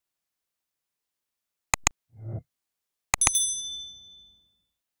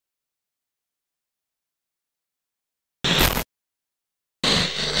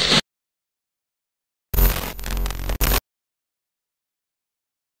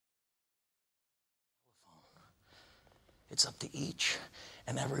It's up to each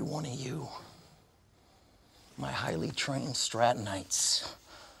and every one of you, my highly trained Stratonites,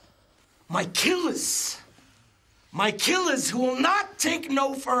 my killers who will not take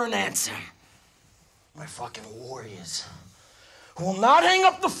no for an answer, my fucking warriors who will not hang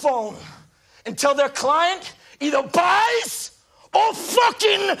up the phone until their client either buys or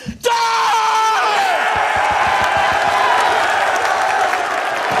fucking dies!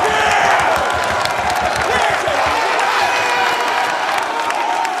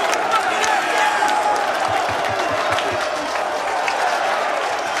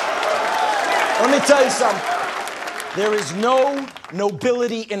 Let me tell you something. There is no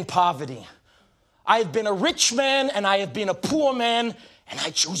nobility in poverty. I have been a rich man and I have been a poor man, and I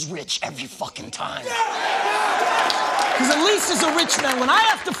choose rich every fucking time. Because at least as a rich man, when I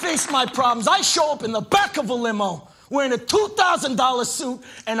have to face my problems, I show up in the back of a limo wearing a $2,000 suit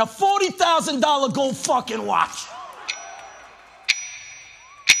and a $40,000 gold fucking watch.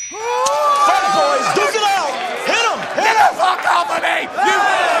 Fight, boys, duke it out. Hit him. Hit the fuck off of me.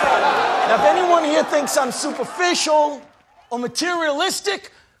 Now, if anyone here thinks I'm superficial or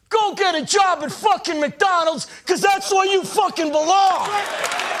materialistic, go get a job at fucking McDonald's, because that's where you fucking belong.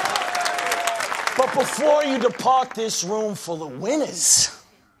 But before you depart this room full of winners,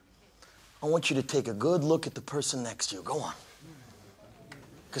 I want you to take a good look at the person next to you. Go on.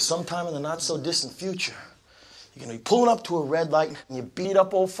 Because sometime in the not-so-distant future, you're going to be pulling up to a red light and you beat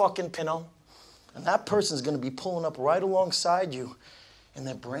up old fucking Pinot, and that person's going to be pulling up right alongside you in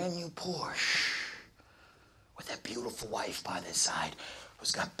their brand new Porsche with their beautiful wife by their side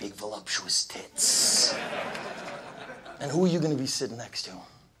who's got big voluptuous tits. And who are you going to be sitting next to?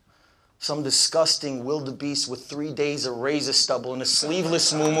 Some disgusting wildebeest with 3 days of razor stubble and a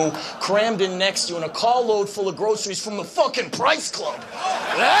sleeveless muumuu crammed in next to you in a carload full of groceries from the fucking Price Club.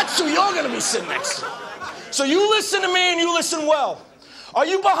 That's who you're going to be sitting next to. So you listen to me and you listen well. Are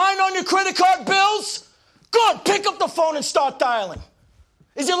you behind on your credit card bills? Good. Pick up the phone and start dialing.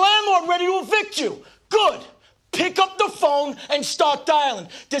 Is your landlord ready to evict you? Good. Pick up the phone and start dialing.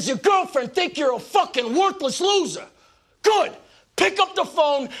 Does your girlfriend think you're a fucking worthless loser? Good. Pick up the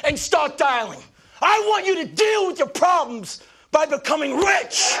phone and start dialing. I want you to deal with your problems by becoming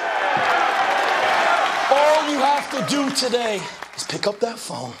rich. All you have to do today is pick up that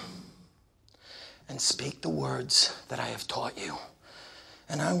phone and speak the words that I have taught you.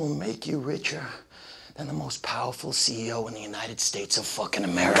 And I will make you richer than the most powerful CEO in the United States of fucking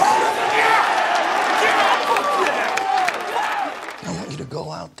America. I want you to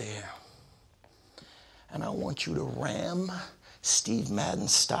go out there and I want you to ram Steve Madden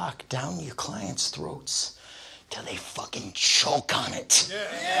stock down your clients' throats till they fucking choke on it.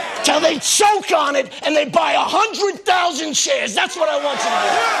 Till they choke on it and they buy 100,000 shares. That's what I want you to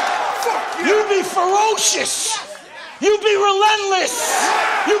do. You be ferocious. You be relentless.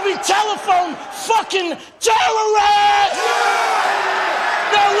 You be telephone fucking terrorist.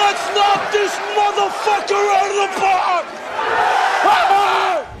 Now let's knock this mother